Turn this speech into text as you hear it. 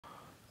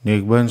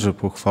Niech będzie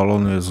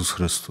pochwalony Jezus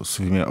Chrystus, w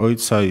imię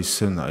Ojca i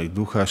Syna i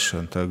Ducha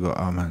Świętego.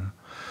 Amen.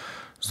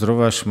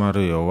 Zdrowaś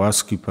Maryjo,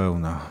 łaski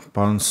pełna,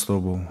 Pan z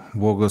Tobą,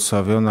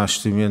 błogosławionaś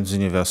Ty między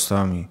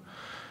niewiastami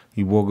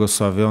i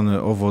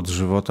błogosławiony owoc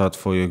żywota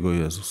Twojego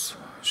Jezus.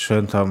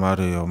 Święta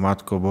Maryjo,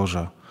 Matko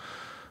Boża,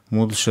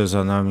 módl się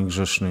za nami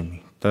grzesznymi,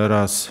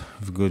 teraz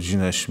w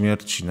godzinę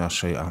śmierci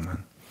naszej. Amen.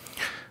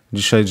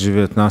 Dzisiaj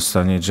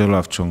 19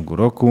 niedziela w ciągu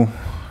roku.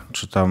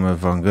 Czytamy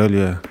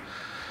Ewangelię,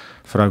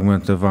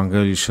 fragment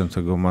Ewangelii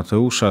świętego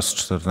Mateusza z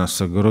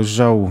 14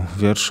 rozdziału,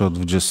 wiersze od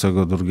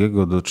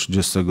 22 do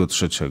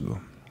 33.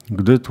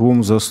 Gdy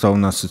tłum został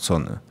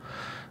nasycony,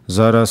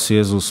 zaraz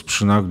Jezus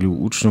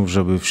przynaglił uczniów,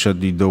 żeby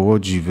wsiedli do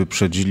łodzi,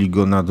 wyprzedzili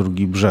go na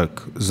drugi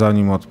brzeg,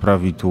 zanim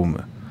odprawi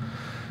tłumy.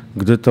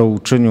 Gdy to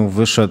uczynił,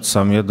 wyszedł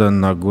sam jeden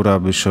na górę,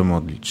 aby się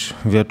modlić.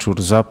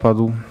 Wieczór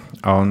zapadł,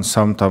 a on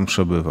sam tam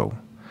przebywał.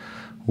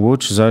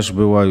 Łódź zaś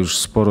była już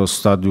sporo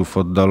stadiów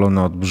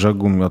oddalona od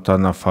brzegu,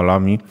 miotana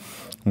falami,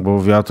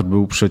 bo wiatr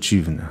był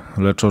przeciwny.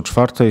 Lecz o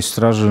 4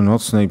 straży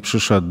nocnej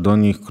przyszedł do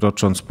nich,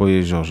 krocząc po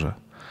jeziorze.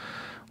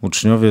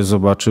 Uczniowie,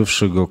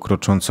 zobaczywszy go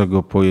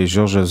kroczącego po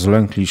jeziorze,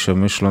 zlękli się,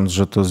 myśląc,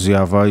 że to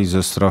zjawa, i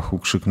ze strachu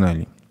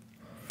krzyknęli.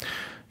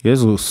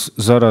 Jezus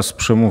zaraz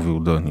przemówił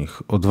do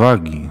nich: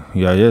 odwagi,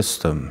 ja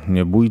jestem,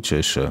 nie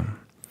bójcie się.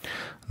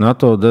 Na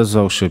to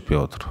odezwał się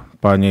Piotr: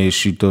 Panie,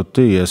 jeśli to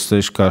Ty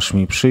jesteś, każ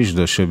mi przyjść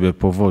do siebie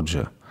po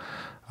wodzie.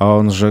 A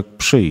on rzekł: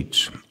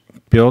 przyjdź.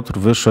 Piotr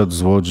wyszedł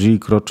z łodzi i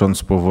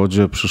krocząc po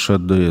wodzie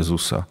przyszedł do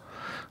Jezusa.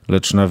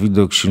 Lecz na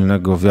widok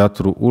silnego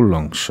wiatru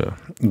uląkł się.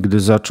 Gdy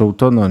zaczął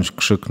tonąć,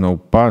 krzyknął: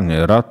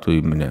 Panie,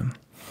 ratuj mnie.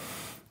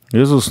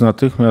 Jezus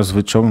natychmiast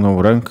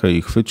wyciągnął rękę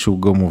i chwycił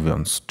go,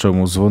 mówiąc: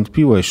 czemu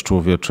zwątpiłeś,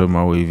 człowiecze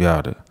małej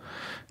wiary?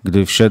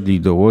 Gdy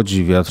wsiedli do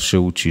łodzi, wiatr się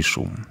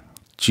uciszył.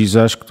 Ci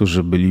zaś,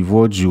 którzy byli w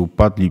łodzi,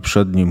 upadli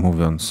przed nim,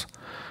 mówiąc: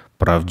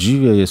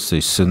 prawdziwie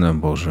jesteś Synem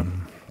Bożym.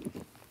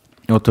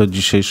 Oto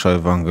dzisiejsza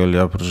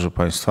Ewangelia, proszę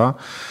Państwa.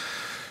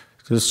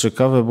 To jest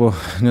ciekawe, bo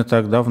nie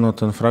tak dawno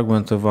ten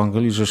fragment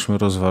Ewangelii żeśmy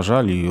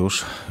rozważali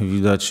już.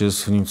 Widać,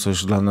 jest w nim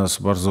coś dla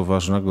nas bardzo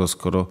ważnego,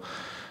 skoro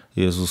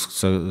Jezus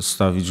chce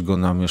stawić go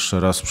nam jeszcze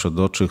raz przed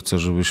oczy, chce,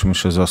 żebyśmy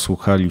się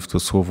zasłuchali w to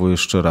słowo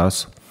jeszcze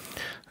raz.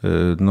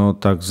 No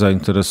tak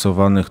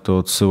zainteresowanych to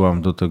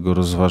odsyłam do tego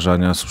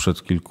rozważania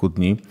sprzed kilku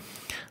dni.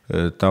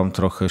 Tam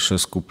trochę się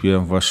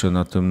skupiłem właśnie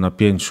na tym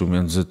napięciu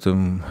między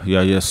tym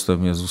ja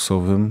jestem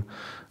Jezusowym,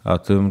 a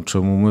tym,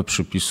 czemu my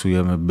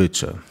przypisujemy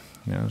bycie.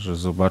 Nie? Że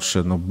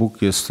zobaczcie, no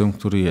Bóg jest tym,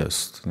 który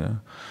jest. Nie?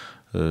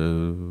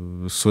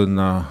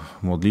 Słynna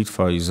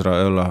modlitwa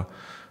Izraela,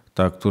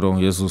 ta, którą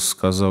Jezus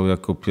skazał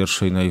jako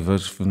pierwsze i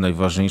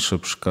najważniejsze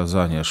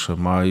przykazanie: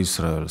 Szema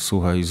Izrael,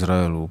 słuchaj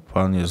Izraelu,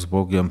 Pan jest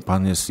Bogiem,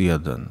 Pan jest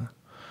jeden.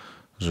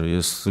 Że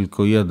jest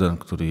tylko jeden,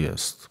 który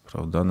jest.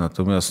 Prawda?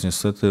 Natomiast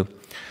niestety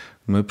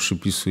my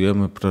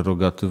przypisujemy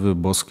prerogatywy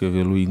boskie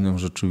wielu innym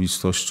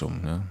rzeczywistościom.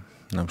 Nie?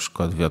 Na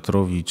przykład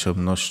wiatrowi,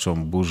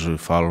 ciemnościom, burzy,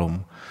 falom.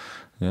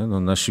 Nie? No,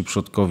 nasi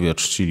przodkowie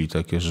czcili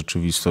takie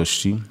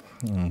rzeczywistości,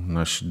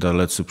 nasi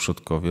dalecy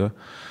przodkowie.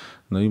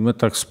 No i my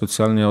tak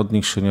specjalnie od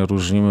nich się nie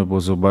różnimy,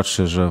 bo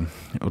zobaczcie, że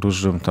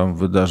różnym tam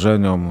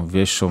wydarzeniom,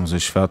 wieściom ze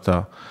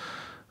świata,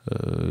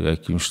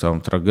 jakimś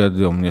tam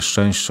tragediom,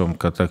 nieszczęściom,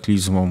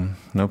 kataklizmom,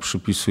 no,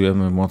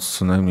 przypisujemy moc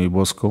co najmniej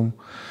boską,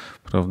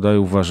 prawda? I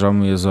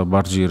uważamy je za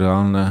bardziej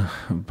realne,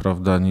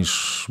 prawda,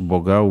 niż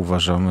Boga.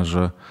 Uważamy,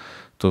 że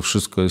to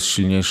wszystko jest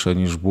silniejsze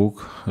niż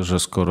Bóg, że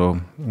skoro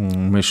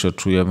my się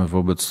czujemy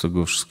wobec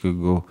tego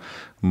wszystkiego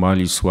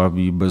mali,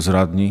 słabi i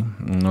bezradni,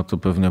 no to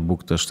pewnie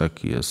Bóg też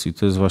taki jest. I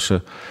to jest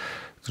właśnie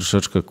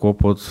troszeczkę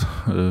kłopot,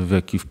 w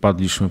jaki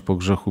wpadliśmy po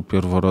grzechu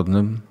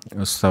pierworodnym.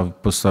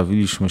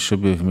 Postawiliśmy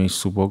siebie w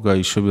miejscu Boga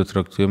i siebie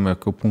traktujemy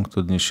jako punkt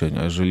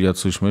odniesienia. Jeżeli ja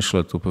coś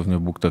myślę, to pewnie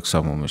Bóg tak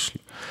samo myśli.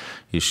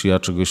 Jeśli ja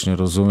czegoś nie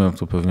rozumiem,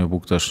 to pewnie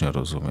Bóg też nie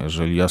rozumie.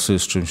 Jeżeli ja sobie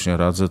z czymś nie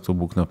radzę, to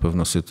Bóg na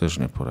pewno sobie też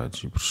nie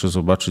poradzi. Proszę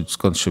zobaczyć,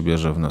 skąd się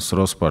bierze w nas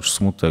rozpacz,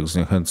 smutek,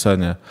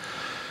 zniechęcenie,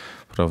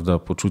 prawda,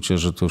 poczucie,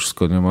 że to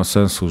wszystko nie ma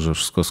sensu, że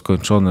wszystko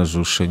skończone, że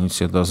już się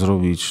nic nie da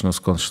zrobić. No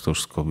skąd się to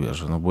wszystko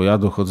bierze? No bo ja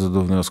dochodzę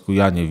do wniosku,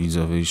 ja nie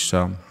widzę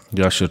wyjścia,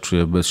 ja się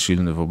czuję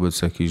bezsilny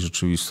wobec jakiejś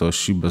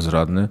rzeczywistości,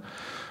 bezradny.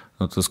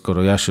 No to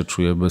skoro ja się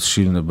czuję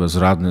bezsilny,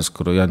 bezradny,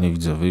 skoro ja nie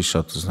widzę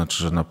wyjścia, to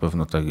znaczy, że na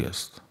pewno tak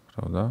jest,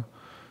 prawda?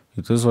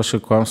 I to jest właśnie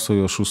kłamstwo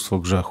i oszustwo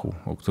grzechu,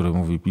 o którym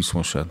mówi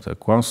Pismo Święte.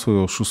 Kłamstwo i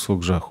oszustwo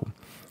grzechu.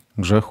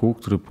 Grzechu,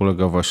 który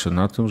polega właśnie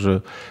na tym,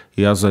 że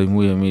ja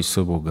zajmuję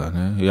miejsce Boga.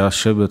 Nie? Ja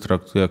siebie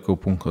traktuję jako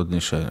punkt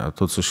odniesienia.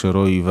 To, co się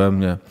roi we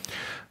mnie,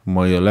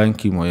 moje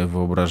lęki, moje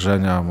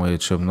wyobrażenia, moje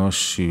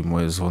ciemności,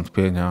 moje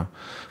zwątpienia,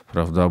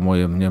 prawda,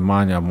 moje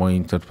mniemania, moje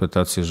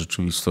interpretacje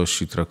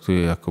rzeczywistości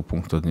traktuję jako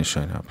punkt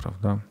odniesienia,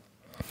 prawda?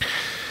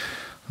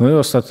 No i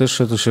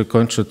ostatecznie to się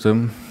kończy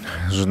tym,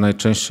 że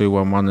najczęściej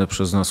łamane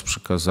przez nas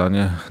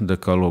przykazanie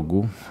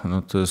dekalogu,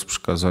 no to jest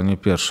przykazanie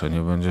pierwsze: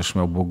 nie będziesz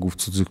miał bogów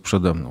cudzych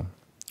przede mną.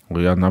 Bo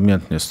ja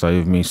namiętnie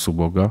staję w miejscu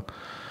Boga,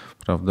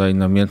 prawda, i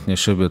namiętnie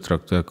siebie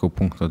traktuję jako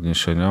punkt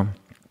odniesienia.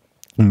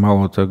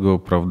 Mało tego,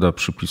 prawda,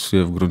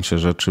 przypisuję w gruncie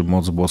rzeczy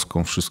moc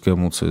boską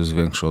wszystkiemu, co jest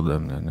większe ode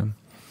mnie, nie?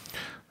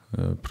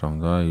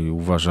 Prawda? I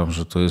uważam,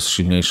 że to jest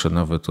silniejsze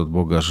nawet od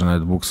Boga, że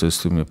nawet Bóg sobie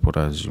z tym nie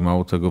poradzi.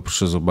 Mało tego,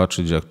 proszę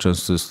zobaczyć, jak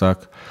często jest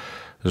tak,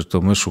 że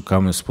to my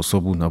szukamy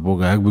sposobu na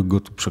Boga, jakby Go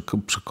tu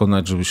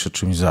przekonać, żeby się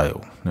czymś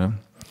zajął, nie?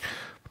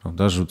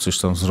 Prawda? Żeby coś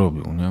tam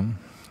zrobił, nie?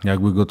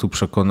 Jakby Go tu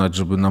przekonać,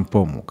 żeby nam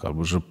pomógł,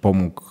 albo że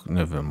pomógł,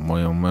 nie wiem,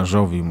 mojemu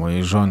mężowi,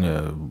 mojej żonie,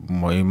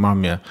 mojej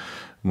mamie,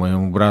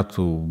 mojemu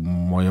bratu,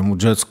 mojemu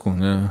dziecku,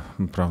 nie?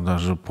 Prawda,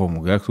 że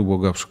pomógł. Jak tu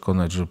Boga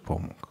przekonać, że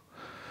pomógł?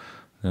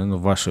 Nie? No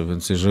właśnie,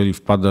 więc jeżeli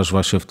wpadasz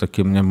właśnie w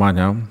takie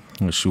mniemania,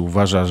 jeśli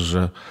uważasz,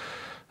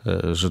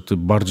 że ty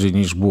bardziej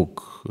niż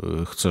Bóg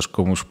chcesz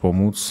komuś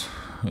pomóc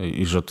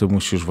i że ty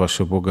musisz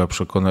właśnie Boga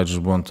przekonać,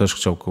 żeby On też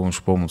chciał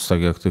komuś pomóc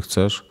tak, jak ty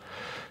chcesz,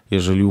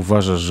 jeżeli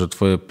uważasz, że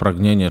twoje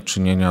pragnienie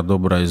czynienia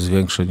dobra jest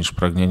większe niż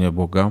pragnienie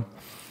Boga,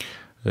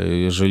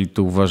 jeżeli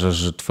ty uważasz,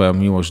 że twoja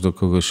miłość do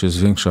kogoś jest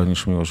większa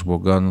niż miłość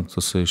Boga, no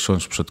to sobie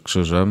siądź przed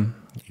krzyżem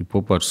i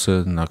popatrz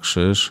sobie na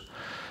krzyż,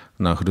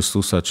 na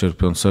Chrystusa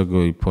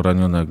cierpiącego i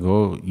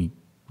poranionego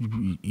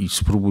i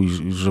spróbuj,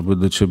 żeby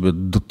do ciebie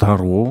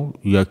dotarło,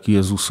 jak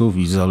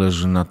Jezusowi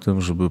zależy na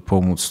tym, żeby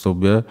pomóc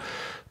tobie,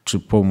 czy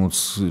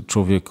pomóc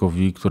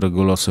człowiekowi,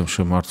 którego losem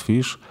się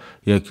martwisz,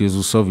 jak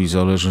Jezusowi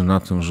zależy na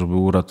tym, żeby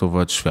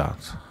uratować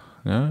świat.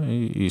 Nie?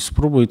 I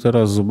spróbuj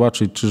teraz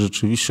zobaczyć, czy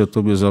rzeczywiście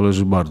tobie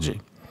zależy bardziej.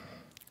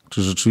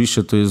 Czy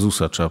rzeczywiście to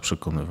Jezusa trzeba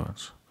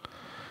przekonywać.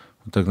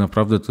 Bo tak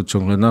naprawdę to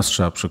ciągle nas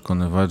trzeba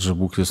przekonywać, że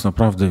Bóg jest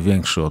naprawdę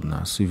większy od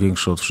nas i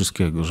większy od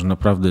wszystkiego, że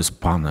naprawdę jest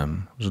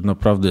Panem, że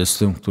naprawdę jest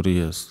tym, który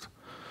jest.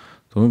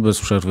 To my bez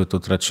przerwy to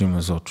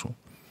tracimy z oczu.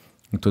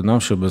 I to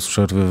nam się bez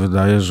przerwy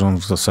wydaje, że On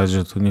w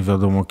zasadzie to nie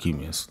wiadomo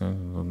kim jest. Nie?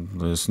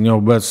 To jest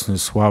nieobecny,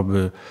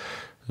 słaby,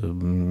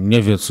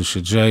 nie wie, co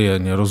się dzieje,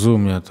 nie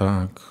rozumie,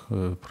 tak?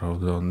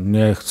 Prawda? On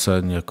nie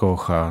chce, nie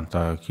kocha,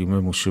 tak? I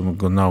my musimy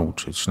Go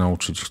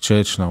nauczyć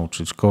chcieć,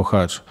 nauczyć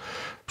kochać,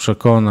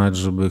 przekonać,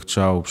 żeby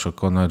chciał,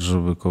 przekonać,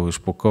 żeby kogoś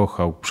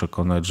pokochał,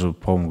 przekonać, żeby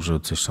pomógł, żeby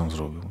coś tam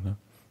zrobił. Nie?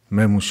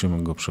 My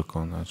musimy Go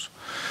przekonać.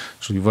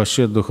 Czyli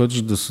właściwie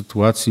dochodzi do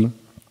sytuacji,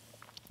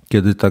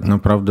 kiedy tak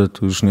naprawdę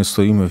tu już nie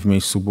stoimy w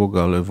miejscu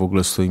Boga, ale w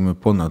ogóle stoimy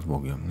ponad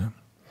Bogiem. Nie?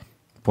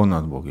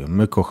 Ponad Bogiem.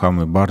 My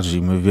kochamy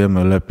bardziej, my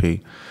wiemy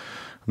lepiej,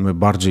 my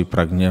bardziej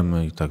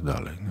pragniemy i tak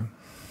dalej. Nie?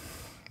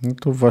 No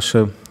to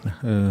właśnie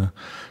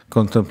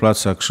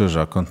kontemplacja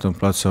krzyża,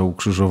 kontemplacja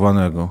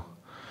ukrzyżowanego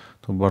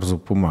to bardzo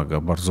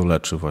pomaga, bardzo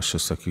leczy właśnie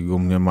z takiego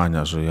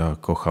mniemania, że ja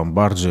kocham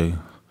bardziej,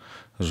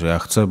 że ja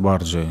chcę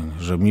bardziej,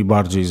 że mi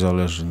bardziej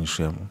zależy niż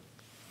Jemu.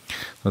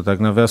 No tak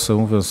nawiasem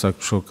mówiąc, tak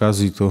przy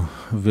okazji, to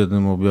w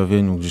jednym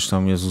objawieniu gdzieś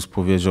tam Jezus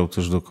powiedział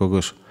też do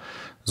kogoś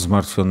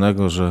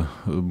zmartwionego, że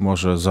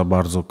może za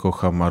bardzo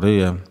kocha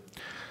Maryję,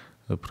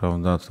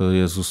 prawda? To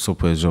Jezus co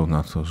powiedział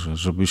na to, że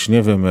żebyś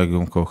nie wiem, jak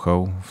ją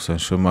kochał, w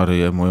sensie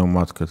Maryję, moją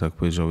matkę, tak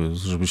powiedział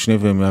Jezus, żebyś nie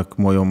wiem, jak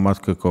moją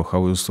matkę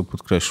kochał, Jezus to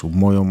podkreślił,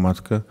 moją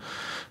matkę,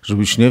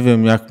 żebyś nie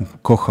wiem, jak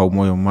kochał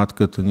moją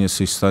matkę, to nie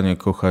jesteś w stanie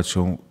kochać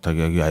ją tak,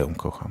 jak ja ją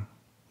kocham.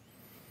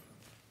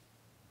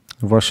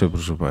 Właśnie,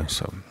 proszę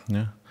Państwa,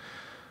 nie?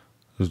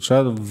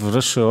 Trzeba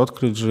wreszcie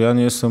odkryć, że ja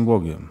nie jestem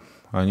Bogiem,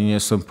 ani nie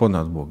jestem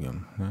ponad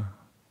Bogiem. Nie?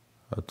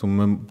 A tu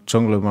my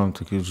ciągle mam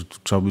takie, że tu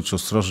trzeba być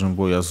ostrożnym,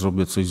 bo ja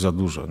zrobię coś za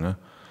dużo, nie?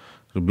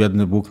 Że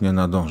biedny Bóg nie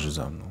nadąży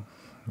za mną.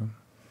 Nie?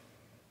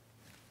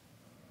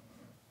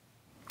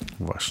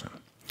 Właśnie.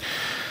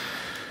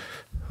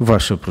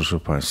 Właśnie, proszę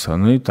Państwa.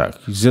 No i tak,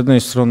 z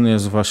jednej strony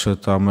jest właśnie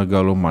ta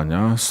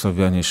megalomania,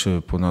 stawianie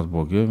się ponad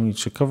Bogiem i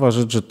ciekawa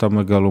rzecz, że ta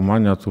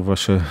megalomania tu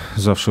właśnie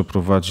zawsze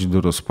prowadzi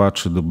do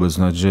rozpaczy, do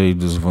beznadziei,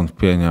 do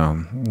zwątpienia,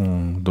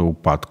 do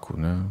upadku.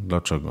 Nie?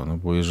 Dlaczego? No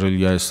bo jeżeli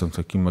ja jestem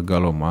taki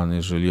megaloman,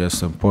 jeżeli ja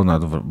jestem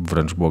ponad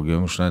wręcz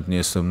Bogiem, już nawet nie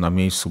jestem na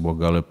miejscu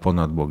Boga, ale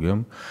ponad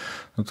Bogiem,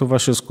 no to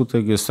właśnie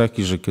skutek jest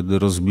taki, że kiedy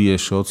rozbiję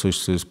się o coś,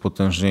 co jest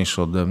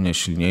potężniejsze ode mnie,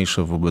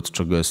 silniejsze, wobec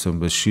czego jestem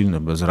bezsilny,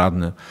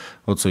 bezradny,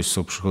 o coś,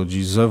 co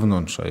przychodzi z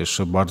zewnątrz, a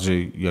jeszcze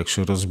bardziej jak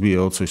się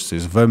rozbije o coś, co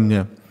jest we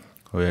mnie,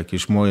 o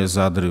jakieś moje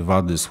zadry,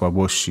 wady,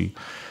 słabości,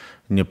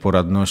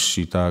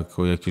 nieporadności, tak,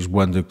 o jakieś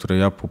błędy, które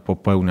ja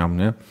popełniam,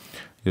 nie?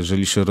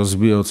 Jeżeli się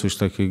rozbiję o coś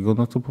takiego,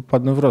 no to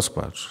popadnę w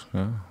rozpacz,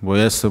 nie? Bo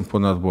ja jestem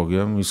ponad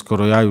Bogiem i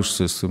skoro ja już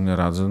sobie z tym nie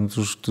radzę, no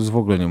to już to jest w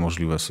ogóle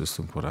niemożliwe sobie z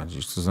tym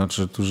poradzić. To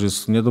znaczy, że to już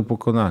jest nie do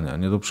pokonania,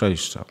 nie do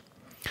przejścia.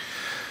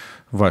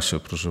 Właśnie,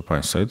 proszę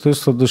Państwa. I to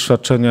jest to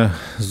doświadczenie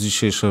z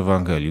dzisiejszej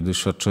Ewangelii,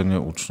 doświadczenie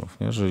uczniów,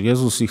 nie? Że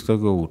Jezus ich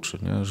tego uczy,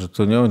 nie? Że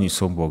to nie oni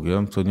są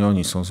Bogiem, to nie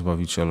oni są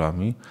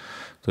Zbawicielami,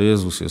 to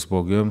Jezus jest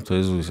Bogiem, to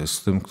Jezus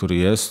jest tym, który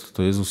jest,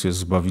 to Jezus jest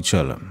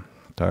Zbawicielem.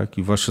 Tak?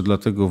 I właśnie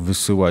dlatego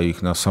wysyła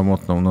ich na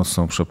samotną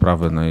nocną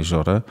przeprawę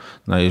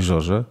na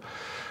jeziorze,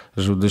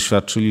 żeby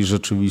doświadczyli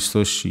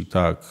rzeczywistości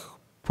tak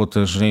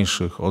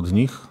potężniejszych od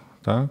nich,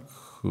 tak?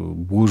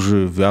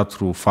 Burzy,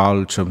 wiatru,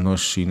 fal,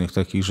 ciemności i innych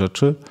takich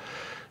rzeczy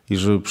i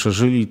żeby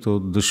przeżyli to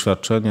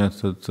doświadczenie,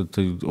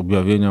 te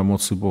objawienia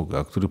mocy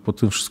Boga, który po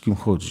tym wszystkim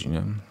chodzi.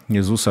 Nie?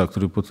 Jezusa,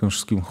 który po tym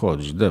wszystkim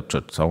chodzi,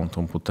 depcze całą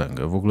tą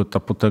potęgę. W ogóle ta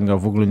potęga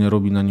w ogóle nie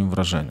robi na nim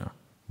wrażenia.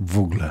 w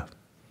ogóle.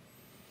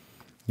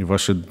 I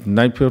właśnie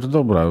najpierw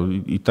dobra,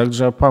 i tak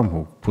działa Pan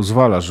Bóg.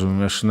 Pozwala,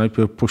 żebym ja się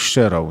najpierw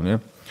pościerał, nie?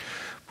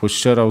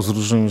 Pościerał z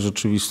różnymi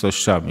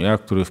rzeczywistościami. Ja,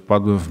 który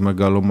wpadłem w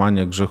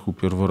megalomanię grzechu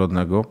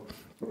pierworodnego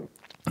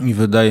i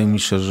wydaje mi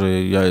się,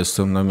 że ja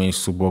jestem na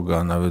miejscu Boga,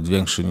 a nawet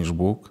większy niż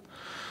Bóg.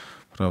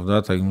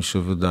 Prawda? Tak mi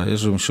się wydaje,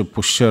 żebym się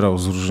pościerał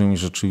z różnymi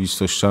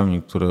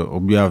rzeczywistościami, które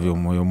objawią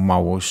moją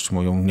małość,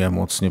 moją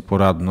niemoc,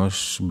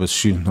 nieporadność,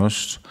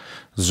 bezsilność,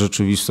 z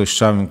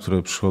rzeczywistościami,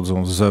 które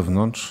przychodzą z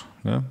zewnątrz,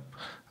 nie?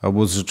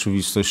 Albo z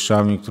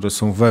rzeczywistościami, które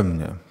są we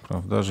mnie,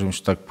 prawda? Żebym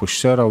się tak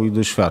pościerał i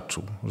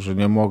doświadczył, że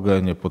nie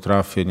mogę, nie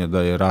potrafię, nie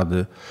daję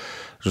rady,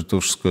 że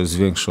to wszystko jest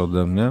większe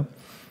ode mnie.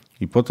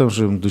 I potem,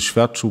 żebym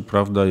doświadczył,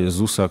 prawda,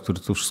 Jezusa, który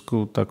to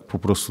wszystko tak po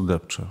prostu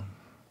depcze.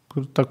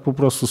 Który tak po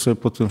prostu sobie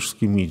po tym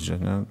wszystkim idzie,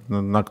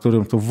 nie? Na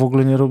którym to w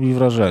ogóle nie robi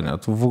wrażenia.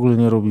 To w ogóle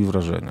nie robi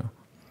wrażenia.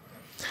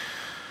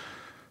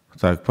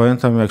 Tak,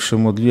 pamiętam, jak się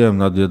modliłem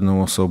nad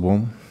jedną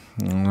osobą.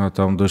 Ona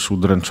tam dość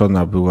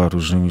udręczona była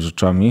różnymi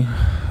rzeczami.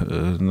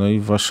 No i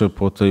właśnie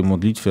po tej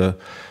modlitwie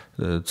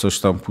coś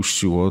tam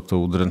puściło, to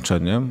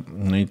udręczenie.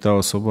 No i ta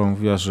osoba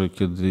mówiła, że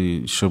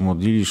kiedy się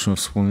modliliśmy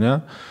wspólnie,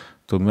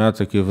 to miała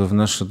takie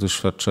wewnętrzne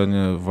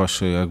doświadczenie,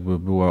 właśnie jakby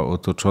była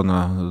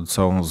otoczona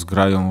całą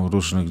zgrają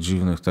różnych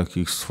dziwnych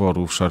takich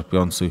stworów,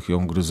 szarpiących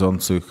ją,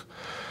 gryzących,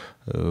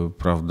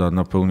 prawda,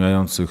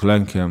 napełniających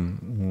lękiem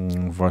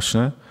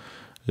właśnie.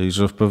 I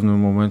że w pewnym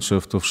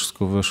momencie w to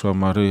wszystko weszła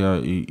Maryja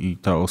i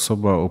ta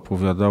osoba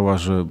opowiadała,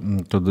 że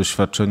to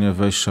doświadczenie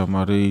wejścia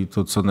Maryi,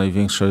 to co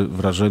największe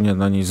wrażenie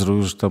na niej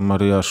zrobiło, że ta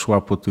Maryja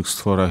szła po tych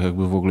stworach,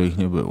 jakby w ogóle ich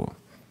nie było.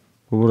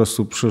 Po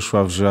prostu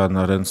przyszła, wzięła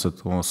na ręce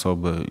tą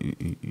osobę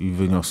i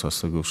wyniosła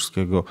z tego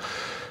wszystkiego.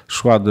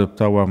 Szła,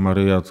 deptała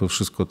Maryja, to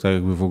wszystko tak,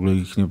 jakby w ogóle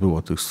ich nie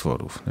było, tych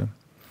stworów, nie?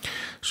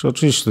 Że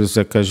oczywiście to jest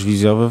jakaś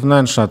wizja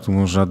wewnętrzna, tu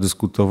można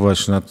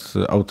dyskutować nad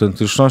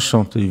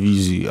autentycznością tej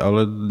wizji,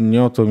 ale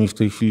nie o to mi w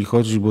tej chwili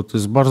chodzi, bo to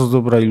jest bardzo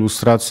dobra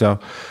ilustracja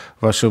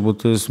właśnie, bo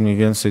to jest mniej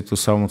więcej to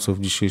samo, co w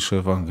dzisiejszej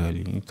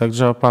Ewangelii. I tak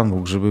działa Pan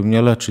Bóg, żeby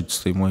mnie leczyć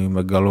z tej mojej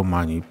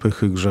megalomanii,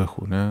 pychy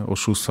grzechu, nie?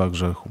 Oszustwa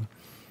grzechu.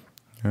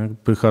 Nie?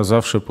 Pycha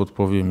zawsze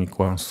podpowie mi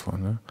kłamstwo,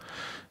 nie?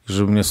 I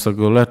żeby mnie z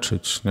tego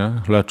leczyć,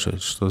 nie?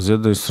 Leczyć. To z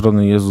jednej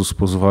strony Jezus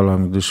pozwala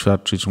mi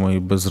doświadczyć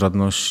mojej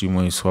bezradności,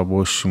 mojej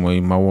słabości,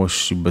 mojej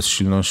małości,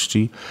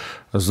 bezsilności,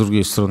 a z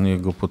drugiej strony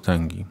Jego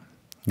potęgi.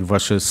 I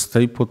właśnie z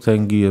tej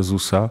potęgi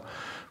Jezusa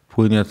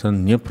płynie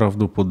ten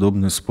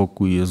nieprawdopodobny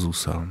spokój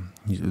Jezusa.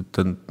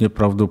 Ten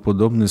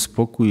nieprawdopodobny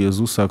spokój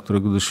Jezusa,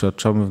 którego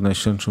doświadczamy w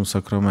Najświętszym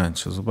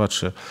Sakramencie.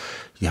 Zobaczcie,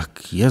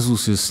 jak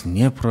Jezus jest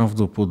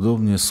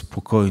nieprawdopodobnie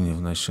spokojny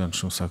w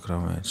Najświętszym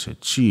Sakramencie.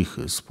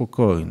 Cichy,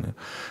 spokojny.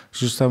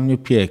 Przecież tam nie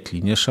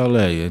piekli, nie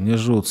szaleje, nie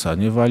rzuca,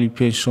 nie wali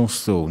pięścią w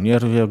stół, nie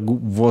rwie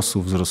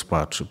włosów z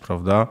rozpaczy,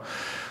 prawda?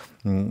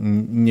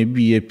 Nie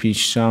bije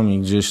pięściami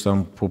gdzieś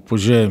tam po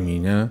ziemi,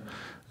 nie?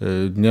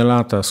 Nie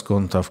lata z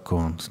kąta w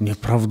kąt.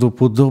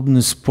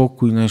 Nieprawdopodobny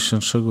spokój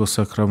Najświętszego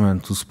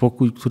Sakramentu.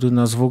 Spokój, który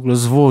nas w ogóle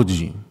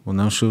zwodzi. Bo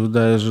nam się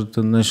wydaje, że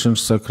ten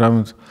Najświętszy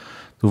Sakrament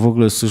to w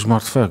ogóle jest coś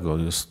martwego.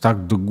 Jest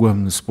tak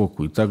dogłębny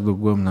spokój, tak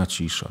dogłębna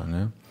cisza,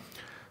 nie?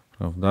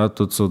 Prawda?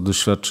 To, co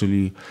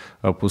doświadczyli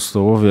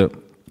apostołowie,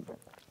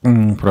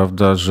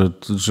 prawda,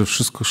 że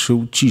wszystko się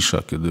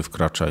ucisza, kiedy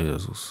wkracza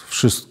Jezus.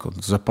 Wszystko.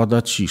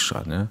 Zapada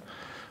cisza, nie?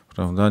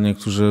 Prawda?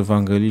 Niektórzy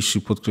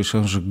ewangeliści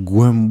podkreślają, że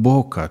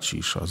głęboka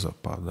cisza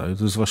zapada. I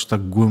to jest właśnie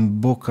tak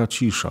głęboka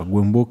cisza,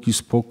 głęboki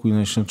spokój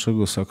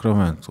Najświętszego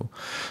Sakramentu.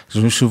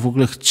 Żebyśmy w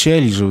ogóle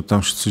chcieli, żeby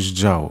tam się coś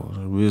działo.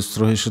 Żeby jest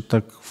trochę się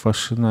tak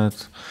właśnie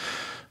nawet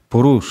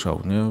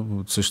poruszał, nie?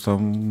 Coś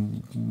tam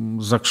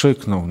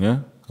zakrzyknął, nie?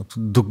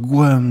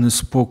 Dogłębny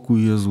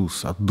spokój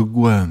Jezusa,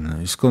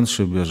 dogłębny. I skąd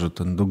się bierze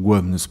ten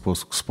dogłębny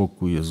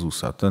spokój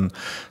Jezusa?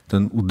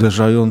 Ten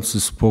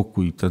uderzający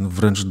spokój, ten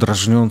wręcz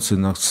drażniący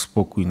nas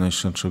spokój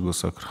Najświętszego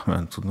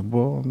Sakramentu. No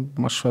bo on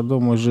ma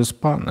świadomość, że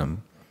jest Panem,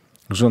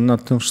 że On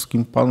nad tym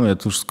wszystkim panuje,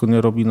 to wszystko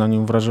nie robi na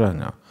Nim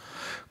wrażenia.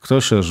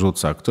 Kto się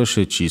rzuca, kto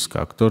się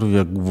ciska, kto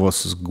rwie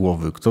włosy z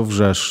głowy, kto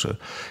wrzeszczy,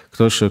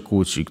 kto się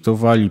kłóci, kto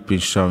wali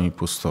pięściami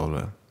po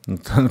stole.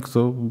 Ten,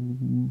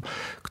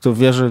 kto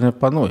wie, że nie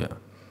panuje.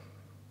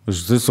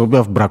 Że to jest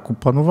objaw braku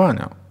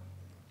panowania.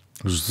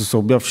 Że to jest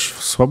objaw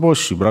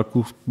słabości,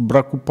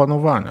 braku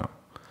panowania.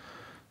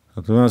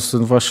 Natomiast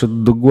ten właśnie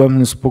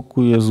dogłębny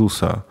spokój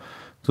Jezusa,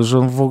 to że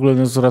On w ogóle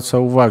nie zwraca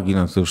uwagi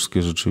na te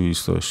wszystkie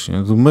rzeczywistości.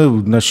 To my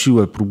na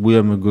siłę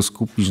próbujemy Go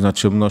skupić na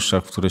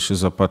ciemnościach, w które się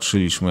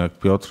zapatrzyliśmy, jak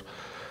Piotr.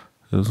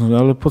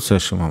 Ale po co ja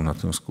się mam na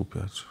tym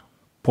skupiać?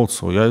 Po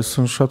co? Ja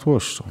jestem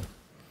światłością.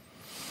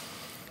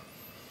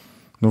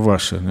 No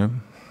właśnie, nie?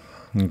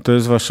 I to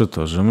jest właśnie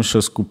to, że my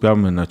się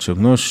skupiamy na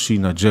ciemności,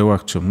 na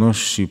dziełach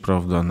ciemności,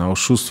 prawda, na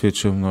oszustwie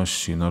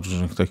ciemności, na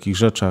różnych takich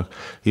rzeczach.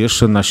 I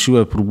jeszcze na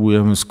siłę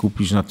próbujemy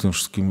skupić na tym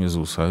wszystkim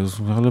Jezusa. Jezus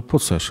mówi, ale po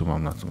co ja się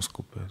mam na tym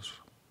skupiać?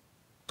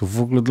 To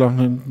w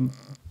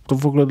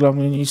ogóle dla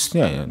mnie nie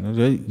istnieje.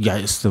 Ja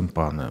jestem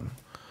Panem.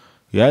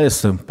 Ja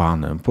jestem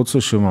Panem. Po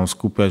co się mam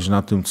skupiać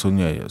na tym, co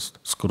nie jest,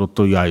 skoro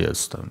to ja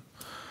jestem?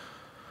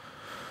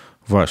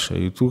 Właśnie,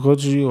 i tu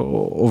chodzi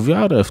o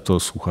wiarę w to,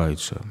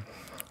 słuchajcie.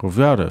 O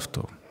wiarę w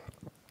to.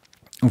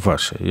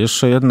 Właśnie,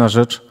 jeszcze jedna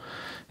rzecz,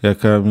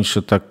 jaka mi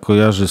się tak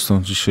kojarzy z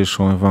tą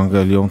dzisiejszą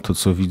Ewangelią, to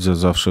co widzę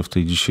zawsze w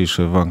tej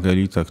dzisiejszej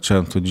Ewangelii, tak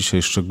chciałem to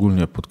dzisiaj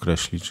szczególnie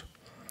podkreślić.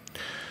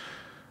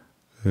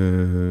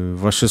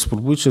 Właśnie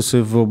spróbujcie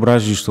sobie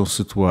wyobrazić tą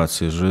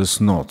sytuację, że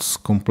jest noc,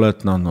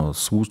 kompletna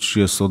noc. Łódź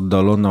jest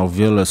oddalona o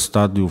wiele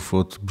stadiów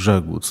od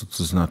brzegu, co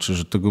to znaczy,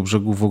 że tego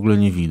brzegu w ogóle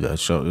nie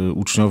widać.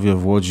 Uczniowie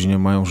w Łodzi nie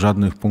mają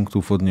żadnych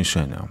punktów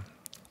odniesienia.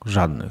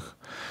 Żadnych.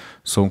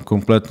 Są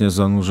kompletnie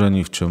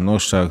zanurzeni w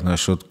ciemnościach na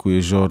środku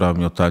jeziora,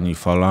 miotani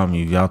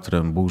falami,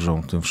 wiatrem,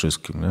 burzą, tym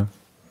wszystkim. Nie?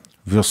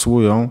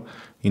 Wiosłują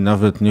i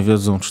nawet nie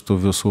wiedzą, czy to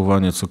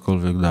wiosłowanie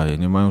cokolwiek daje.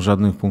 Nie mają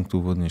żadnych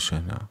punktów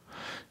odniesienia.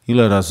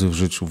 Ile razy w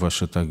życiu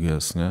właśnie tak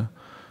jest, nie?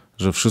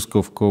 Że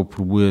wszystko wkoło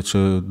próbuje cię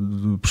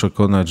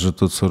przekonać, że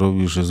to, co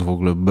robisz, jest w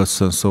ogóle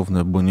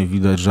bezsensowne, bo nie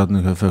widać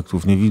żadnych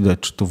efektów, nie widać,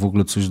 czy to w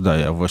ogóle coś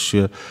daje, a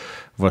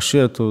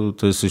właściwie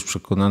to jesteś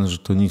przekonany, że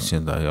to nic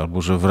nie daje,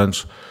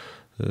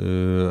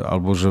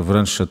 albo że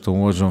wręcz się tą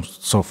łodzią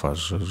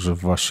cofasz, że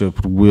właśnie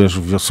próbujesz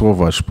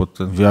wiosłować pod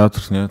ten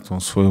wiatr, nie? Tą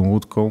swoją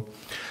łódką.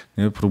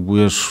 Nie?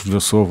 Próbujesz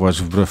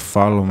wiosłować wbrew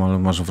falom, ale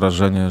masz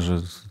wrażenie,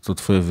 że to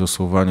twoje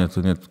wiosłowanie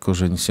to nie tylko,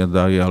 że nic nie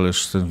daje, ale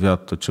jeszcze ten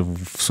wiatr to cię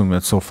w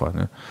sumie cofa.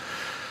 Nie?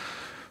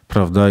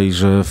 Prawda? I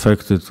że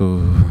efekty to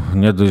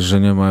nie dość, że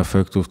nie ma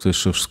efektów, to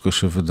jeszcze wszystko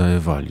się wydaje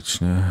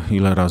walić. Nie?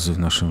 Ile razy w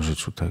naszym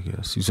życiu tak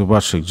jest. I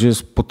zobaczcie, gdzie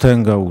jest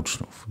potęga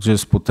uczniów? Gdzie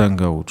jest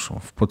potęga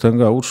uczniów?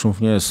 Potęga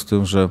uczniów nie jest w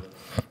tym, że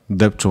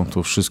depczą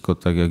to wszystko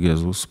tak jak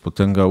Jezus.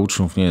 Potęga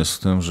uczniów nie jest w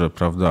tym, że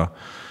prawda,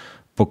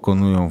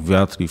 pokonują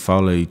wiatr i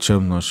fale i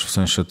ciemność w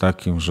sensie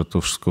takim, że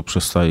to wszystko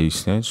przestaje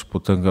istnieć.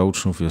 Potęga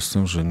uczniów jest w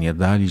tym, że nie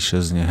dali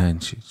się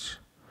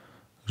zniechęcić.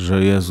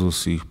 Że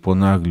Jezus ich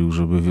ponaglił,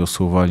 żeby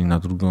wiosłowali na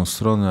drugą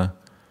stronę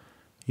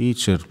i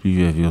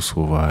cierpliwie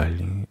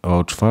wiosłowali. A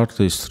o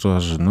 4:00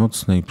 straży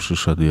nocnej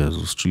przyszedł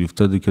Jezus, czyli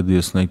wtedy, kiedy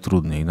jest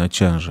najtrudniej,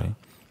 najciężej.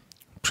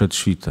 Przed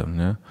świtem,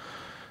 nie?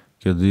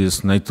 Kiedy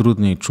jest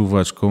najtrudniej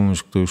czuwać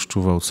komuś, kto już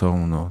czuwał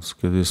całą noc.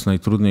 Kiedy jest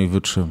najtrudniej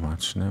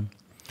wytrzymać, nie?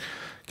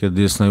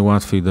 Kiedy jest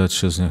najłatwiej dać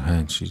się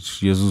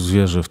zniechęcić. Jezus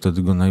wie, że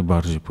wtedy Go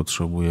najbardziej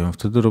potrzebujemy.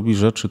 Wtedy robi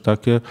rzeczy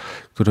takie,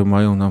 które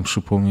mają nam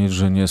przypomnieć,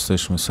 że nie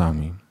jesteśmy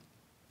sami.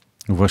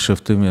 Właśnie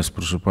w tym jest,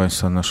 proszę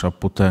Państwa, nasza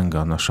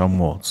potęga, nasza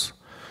moc.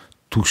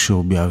 Tu się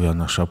objawia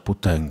nasza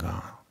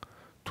potęga.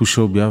 Tu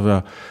się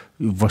objawia,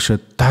 właśnie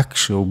tak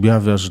się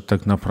objawia, że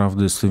tak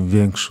naprawdę jestem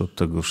większy od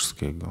tego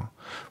wszystkiego.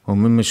 Bo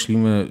my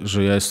myślimy,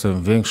 że ja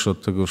jestem większy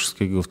od tego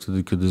wszystkiego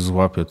wtedy, kiedy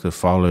złapię te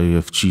fale i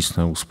je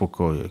wcisnę,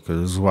 uspokoję.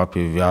 Kiedy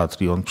złapię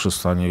wiatr i on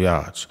przestanie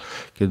wiać.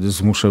 Kiedy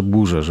zmuszę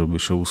burzę, żeby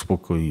się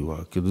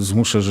uspokoiła. Kiedy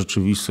zmuszę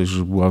rzeczywistość,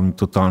 żeby była mi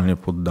totalnie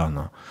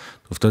poddana.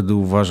 To wtedy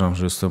uważam,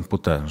 że jestem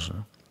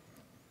potężny.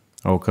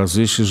 A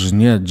okazuje się, że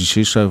nie.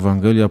 Dzisiejsza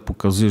Ewangelia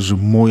pokazuje, że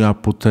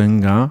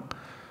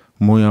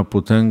moja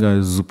potęga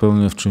jest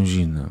zupełnie w czymś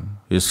innym.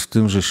 Jest w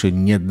tym, że się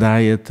nie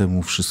daje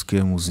temu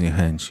wszystkiemu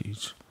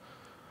zniechęcić.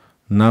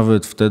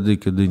 Nawet wtedy,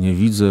 kiedy nie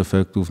widzę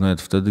efektów,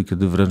 nawet wtedy,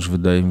 kiedy wręcz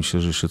wydaje mi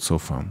się, że się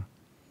cofam.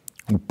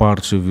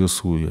 Uparcie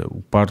wiosłuję,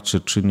 uparcie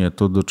czynię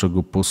to, do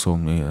czego posłał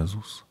mnie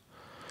Jezus.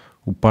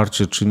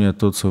 Uparcie czynię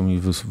to, co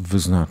mi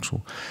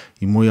wyznaczył.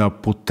 I moja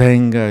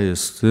potęga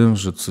jest w tym,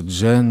 że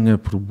codziennie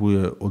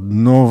próbuję od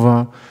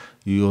nowa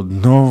i od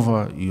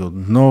nowa i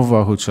od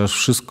nowa, chociaż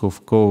wszystko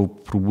wkoło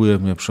próbuje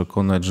mnie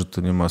przekonać, że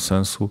to nie ma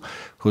sensu,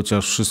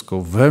 chociaż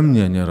wszystko we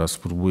mnie nieraz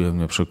próbuje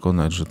mnie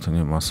przekonać, że to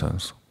nie ma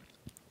sensu.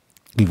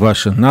 I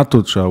właśnie na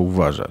to trzeba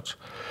uważać,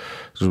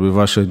 żeby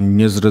właśnie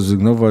nie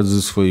zrezygnować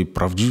ze swojej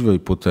prawdziwej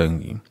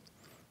potęgi.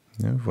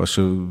 Nie?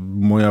 Właśnie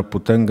moja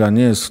potęga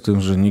nie jest w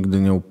tym, że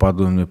nigdy nie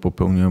upadłem, nie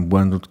popełniłem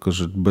błędu, tylko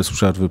że bez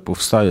przerwy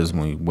powstaję z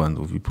moich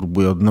błędów i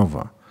próbuję od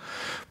nowa.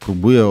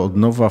 Próbuję od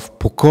nowa w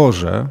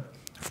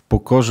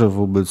pokorze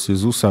wobec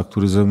Jezusa,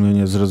 który ze mnie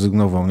nie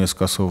zrezygnował, nie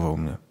skasował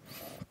mnie.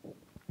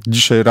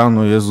 Dzisiaj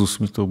rano Jezus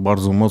mi to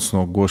bardzo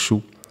mocno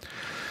ogłosił.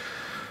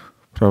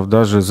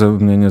 Prawda, że ze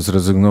mnie nie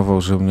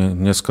zrezygnował, że mnie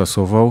nie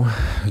skasował.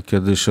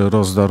 Kiedy się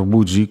rozdarł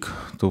budzik,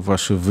 to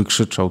właśnie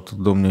wykrzyczał to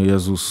do mnie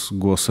Jezus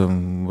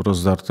głosem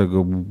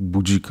rozdartego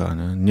budzika.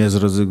 Nie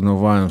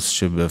zrezygnowałem z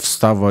Ciebie,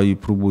 wstawaj i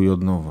próbuj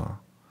od nowa.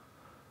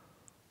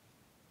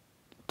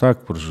 Tak,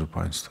 proszę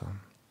Państwa.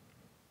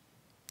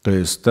 To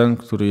jest ten,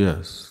 który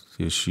jest.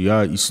 Jeśli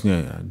ja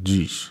istnieję,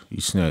 dziś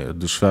istnieję,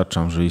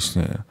 doświadczam, że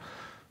istnieję,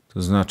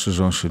 to znaczy,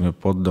 że On się nie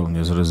poddał,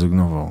 nie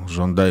zrezygnował,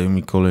 że On daje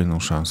mi kolejną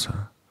szansę.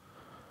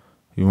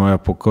 I moja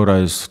pokora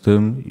jest w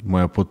tym, i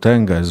moja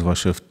potęga jest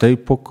właśnie w tej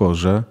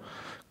pokorze,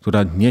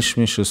 która nie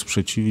śmie się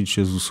sprzeciwić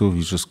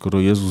Jezusowi, że skoro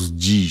Jezus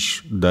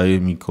dziś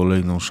daje mi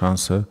kolejną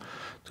szansę,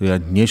 to ja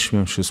nie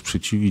śmiem się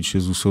sprzeciwić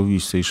Jezusowi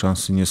i z tej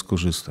szansy nie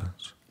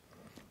skorzystać.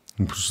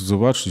 I proszę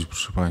zobaczyć,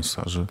 proszę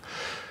Państwa, że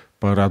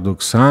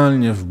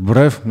paradoksalnie,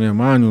 wbrew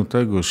mniemaniu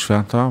tego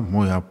świata,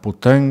 moja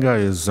potęga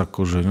jest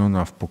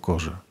zakorzeniona w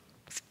pokorze.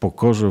 W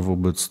pokorze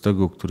wobec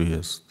tego, który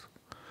jest.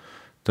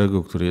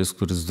 Tego, który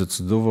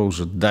zdecydował,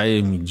 że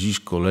daje mi dziś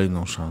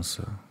kolejną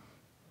szansę.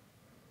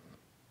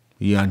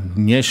 Ja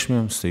nie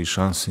śmiem z tej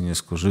szansy nie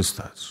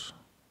skorzystać,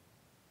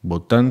 bo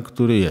ten,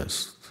 który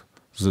jest,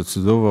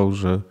 zdecydował,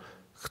 że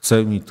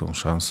chce mi tą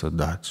szansę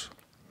dać.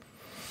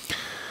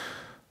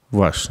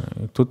 Właśnie,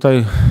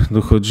 tutaj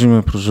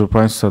dochodzimy, proszę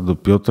Państwa, do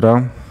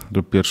Piotra,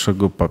 do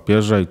pierwszego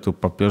papieża i to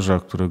papieża,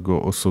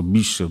 którego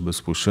osobiście,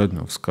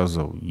 bezpośrednio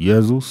wskazał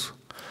Jezus.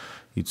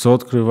 I co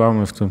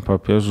odkrywamy w tym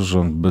papieżu, że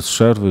on bez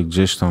przerwy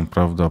gdzieś tam,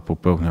 prawda,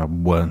 popełnia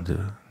błędy,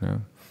 nie?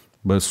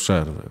 Bez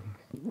przerwy.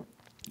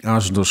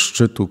 Aż do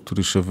szczytu,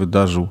 który się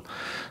wydarzył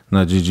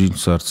na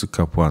dziedzińcu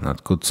arcykapłana.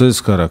 Tylko co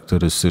jest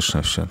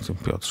charakterystyczne w świętym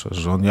Piotrze,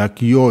 że on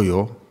jak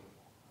jojo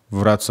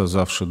wraca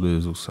zawsze do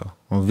Jezusa.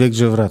 On wie,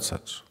 gdzie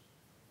wracać.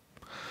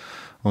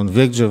 On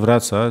wie, gdzie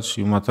wracać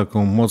i ma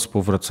taką moc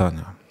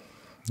powracania.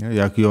 Nie?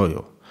 Jak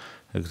jojo.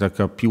 Jak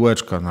taka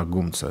piłeczka na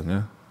gumce,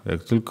 nie?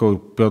 Jak tylko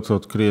Piotr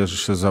odkryje, że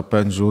się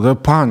zapędził, to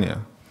Panie,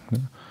 nie?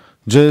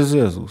 Gdzie jest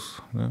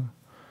Jezus? Nie?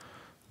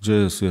 Gdzie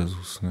jest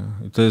Jezus?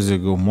 Nie? I to jest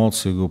Jego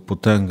moc, Jego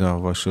potęga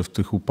właśnie w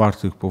tych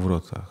upartych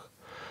powrotach.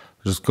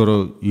 Że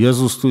skoro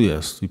Jezus tu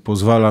jest i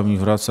pozwala mi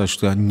wracać,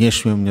 to ja nie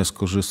śmiem nie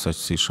skorzystać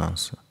z tej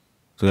szansy.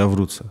 To ja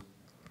wrócę.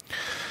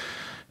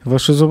 I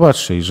właśnie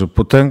zobaczcie, że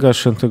potęga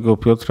świętego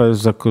Piotra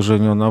jest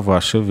zakorzeniona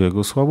właśnie w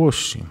jego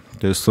słabości.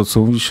 To jest to, co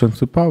mówi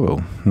święty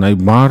Paweł.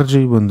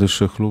 Najbardziej będę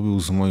się chlubił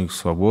z moich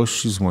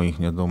słabości, z moich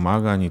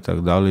niedomagań i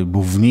tak dalej,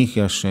 bo w nich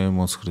jaśnieje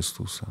moc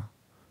Chrystusa.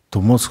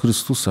 To moc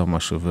Chrystusa ma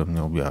się we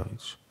mnie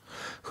objawić.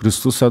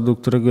 Chrystusa, do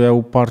którego ja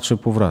uparcie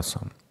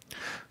powracam.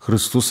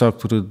 Chrystusa,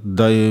 który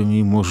daje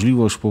mi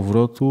możliwość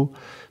powrotu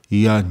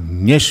i ja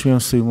nie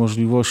śmiem z tej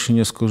możliwości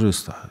nie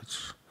skorzystać.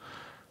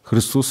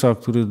 Chrystusa,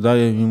 który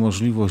daje mi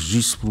możliwość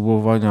dziś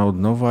spróbowania od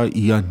nowa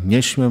i ja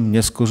nie śmiem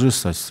nie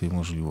skorzystać z tej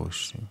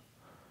możliwości.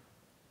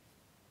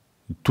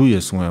 I tu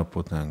jest moja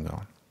potęga.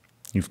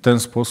 I w ten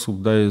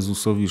sposób daję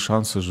Jezusowi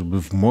szansę,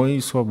 żeby w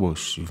mojej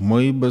słabości, w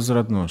mojej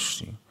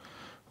bezradności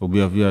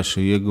objawiła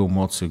się Jego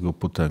moc, Jego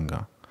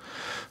potęga.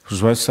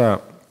 Proszę Państwa,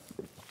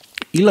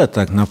 ile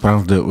tak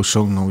naprawdę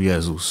osiągnął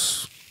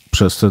Jezus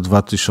przez te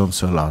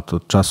 2000 lat,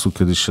 od czasu,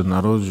 kiedy się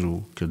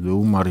narodził, kiedy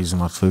umarł i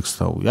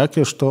zmartwychwstał?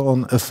 Jakież to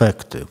On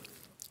efekty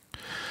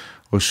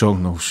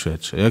osiągnął w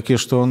świecie?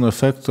 Jakież to On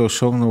efekty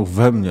osiągnął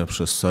we mnie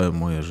przez całe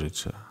moje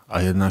życie?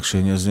 A jednak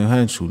się nie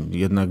zniechęcił.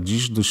 Jednak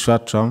dziś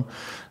doświadczam,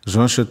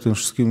 że On się tym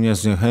wszystkim nie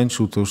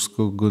zniechęcił, to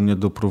wszystko go nie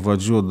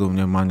doprowadziło do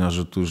mniemania,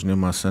 że to już nie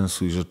ma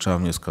sensu i że trzeba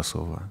mnie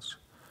skasować.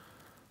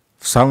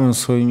 W samym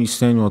swoim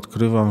istnieniu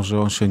odkrywam,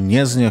 że On się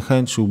nie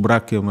zniechęcił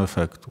brakiem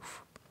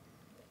efektów.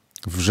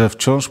 Że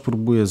wciąż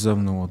próbuje ze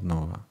mną od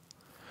nowa.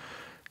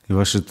 I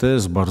właśnie to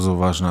jest bardzo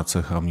ważna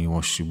cecha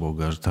miłości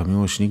Boga, że ta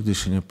miłość nigdy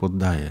się nie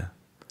poddaje.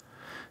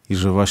 I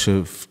że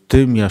właśnie w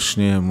tym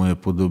jaśnieje moje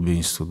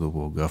podobieństwo do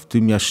Boga, w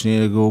tym jaśnieje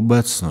Jego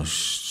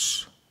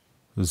obecność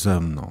ze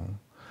mną,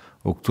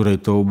 o której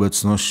to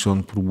obecności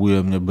On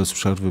próbuje mnie bez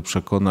przerwy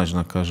przekonać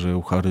na każdej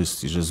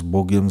Eucharystii, że jest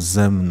Bogiem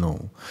ze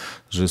mną,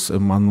 że jest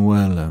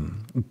Emanuelem.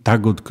 I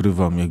tak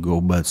odkrywam Jego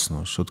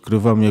obecność.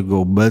 Odkrywam Jego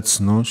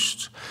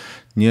obecność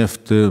nie w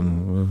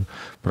tym,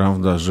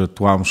 prawda, że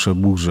tłamszę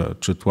burzę,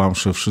 czy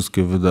tłamszę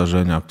wszystkie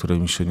wydarzenia, które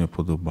mi się nie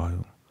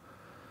podobają.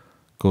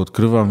 Tylko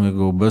odkrywam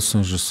Jego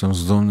obecność, że jestem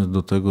zdolny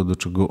do tego, do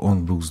czego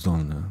On był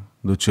zdolny.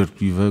 Do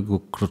cierpliwego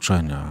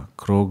kroczenia,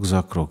 krok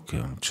za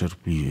krokiem,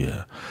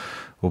 cierpliwie,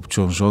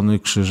 obciążony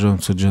krzyżem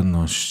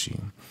codzienności,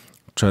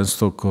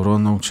 często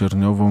koroną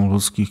cierniową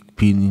ludzkich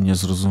kpin i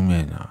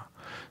niezrozumienia,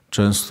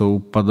 często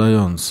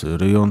upadający,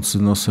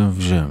 ryjący nosem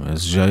w ziemię,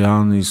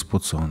 zziajany i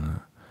spocony.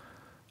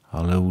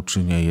 Ale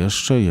uczynię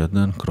jeszcze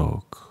jeden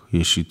krok,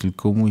 jeśli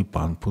tylko mój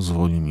Pan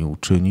pozwoli mi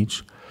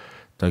uczynić.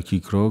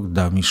 Taki krok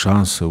da mi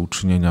szansę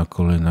uczynienia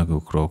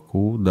kolejnego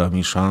kroku, da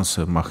mi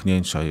szansę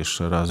machnięcia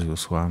jeszcze raz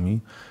wiosłami,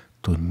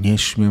 to nie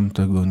śmiem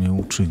tego nie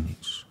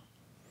uczynić.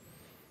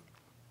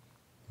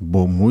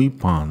 Bo mój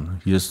Pan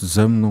jest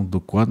ze mną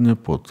dokładnie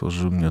po to,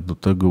 żeby mnie do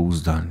tego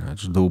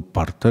uzdalniać, do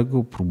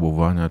upartego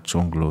próbowania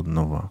ciągle od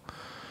nowa.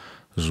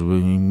 Żeby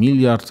mi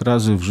miliard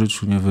razy w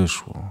życiu nie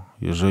wyszło.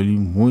 Jeżeli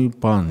mój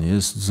Pan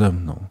jest ze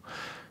mną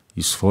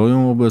i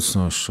swoją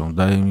obecnością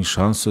daje mi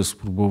szansę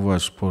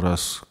spróbować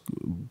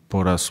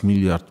po raz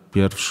miliard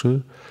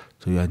pierwszy,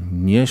 to ja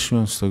nie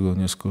śmiem z tego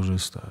nie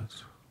skorzystać.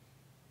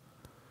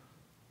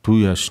 Tu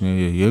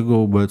jaśnieje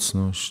Jego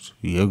obecność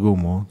i Jego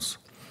moc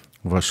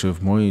właśnie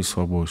w mojej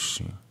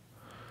słabości.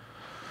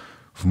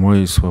 W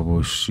mojej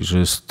słabości, że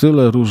jest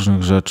tyle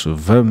różnych rzeczy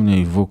we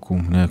mnie i wokół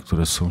mnie,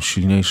 które są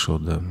silniejsze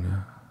ode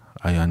mnie,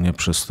 a ja nie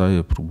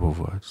przestaję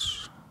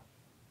próbować.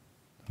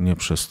 Nie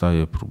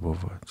przestaję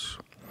próbować.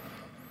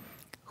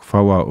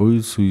 Chwała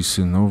Ojcu i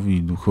Synowi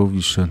i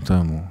Duchowi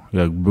Świętemu,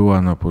 jak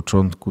była na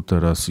początku,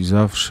 teraz i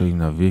zawsze i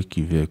na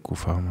wieki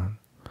wieków. Amen.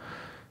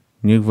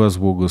 Niech was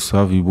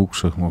błogosławi Bóg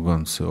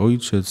Wszechmogący,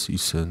 Ojciec i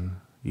Syn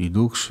i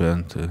Duch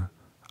Święty.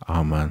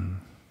 Amen.